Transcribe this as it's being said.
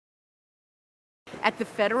At the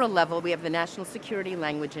federal level, we have the National Security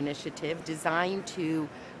Language Initiative designed to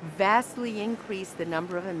vastly increase the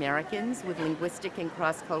number of Americans with linguistic and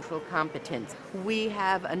cross-cultural competence. We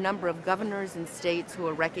have a number of governors and states who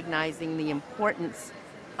are recognizing the importance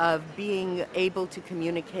of being able to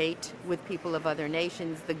communicate with people of other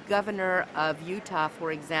nations. The governor of Utah,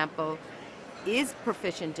 for example, is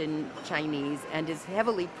proficient in Chinese and is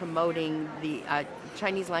heavily promoting the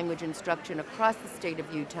Chinese language instruction across the state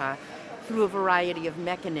of Utah through a variety of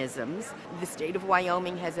mechanisms. The state of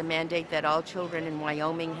Wyoming has a mandate that all children in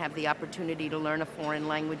Wyoming have the opportunity to learn a foreign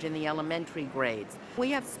language in the elementary grades.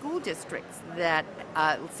 We have school districts that,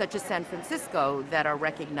 such as San Francisco, that are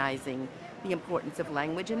recognizing the importance of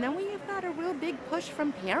language. And then we have got a real big push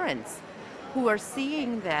from parents who are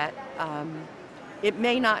seeing that it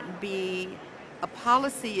may not be a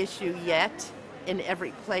policy issue yet in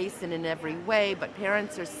every place and in every way, but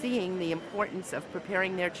parents are seeing the importance of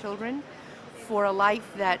preparing their children for a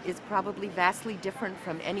life that is probably vastly different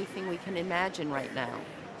from anything we can imagine right now.